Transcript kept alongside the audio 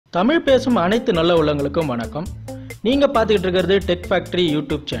தமிழ் பேசும் அனைத்து நல்ல உள்ளங்களுக்கும் வணக்கம். நீங்க பார்த்துக்கிட்டு இருக்கிறது டெக் ஃபேக்டரி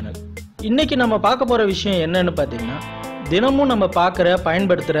யூடியூப் சேனல். இன்னைக்கு நம்ம பார்க்க போற விஷயம் என்னன்னு பார்த்தீங்கன்னா, தினமும் நம்ம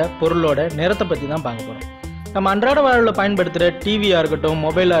பயன்படுத்துகிற பொருளோட நிறத்தை பற்றி தான் பார்க்க போகிறோம். நம்ம அன்றாட வாழ்வில் பயன்படுத்துகிற டிவியாக இருக்கட்டும்,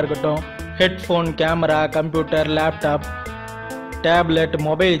 மொபைலாக இருக்கட்டும், headphone, camera, computer, laptop, tablet,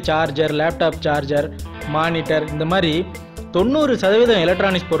 mobile charger, laptop charger, monitor, இந்த மாதிரி 90%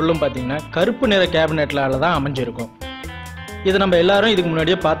 எலக்ட்ரானிக்ஸ் பொருளும் பார்த்தீங்கன்னா கருப்பு நிற கேபினெட்லால தான் அமைஞ்சிருக்கும். இது நம்ம எல்லாரும் இதுக்கு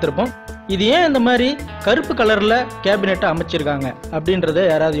முன்னாடியே பார்த்துருப்போம். இது ஏன் இந்த மாதிரி கருப்பு கலரில் கேபினெட்டை அமைச்சிருக்காங்க அப்படின்றத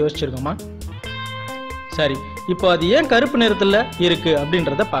யாராவது யோசிச்சிருக்கோமா? சரி, இப்போ அது ஏன் கருப்பு நிறத்தில் இருக்குது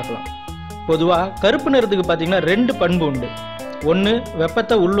அப்படின்றத பார்க்கலாம். பொதுவாக கருப்பு நிறத்துக்கு பார்த்தீங்கன்னா 2 பண்பு உண்டு. ஒன்று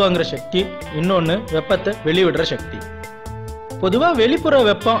வெப்பத்தை உள்வாங்குற சக்தி, இன்னொன்று வெப்பத்தை வெளிவிடுற சக்தி. பொதுவாக வெளிப்புற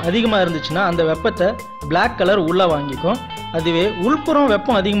வெப்பம் அதிகமாக இருந்துச்சுன்னா அந்த வெப்பத்தை பிளாக் கலர் உள்ளே வாங்கிக்கும். அதுவே உள்புறம்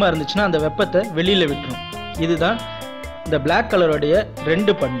வெப்பம் அதிகமாக இருந்துச்சுன்னா அந்த வெப்பத்தை வெளியில் விட்டுரும். இதுதான் இந்த பிளாக் கலருடைய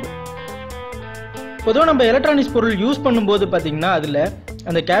 2 பண்பு. பொதுவாக நம்ம எலக்ட்ரானிக்ஸ் பொருள் யூஸ் பண்ணும்போது பார்த்தீங்கன்னா அதில்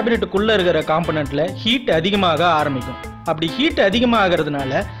அந்த கேபினெட்டுக்குள்ளே இருக்கிற காம்பனண்ட்டில் ஹீட் அதிகமாக ஆரம்பிக்கும். அப்படி ஹீட் அதிகமாக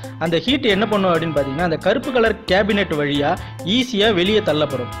ஆகிறதுனால அந்த ஹீட் என்ன பண்ணும் அப்படின்னு பார்த்தீங்கன்னா அந்த கருப்பு கலர் கேபினெட் வழியாக ஈஸியாக வெளியே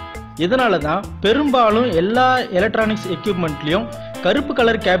தள்ளப்படும். இதனால தான் பெரும்பாலும் எல்லா எலக்ட்ரானிக்ஸ் எக்யூப்மெண்ட்லேயும் கருப்பு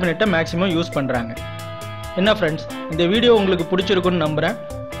கலர் கேபினெட்டை மேக்ஸிமம் யூஸ் பண்ணுறாங்க. என்ன ஃப்ரெண்ட்ஸ், இந்த வீடியோ உங்களுக்கு பிடிச்சிருக்குன்னு நம்புகிறேன்.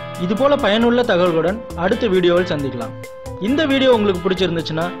 இதுபோல் பயனுள்ள தகவல்களுடன் அடுத்த வீடியோவில் சந்திக்கலாம். இந்த வீடியோ உங்களுக்கு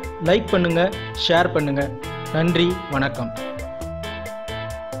பிடிச்சிருந்துச்சுன்னா லைக் பண்ணுங்கள், ஷேர் பண்ணுங்கள். நன்றி, வணக்கம்.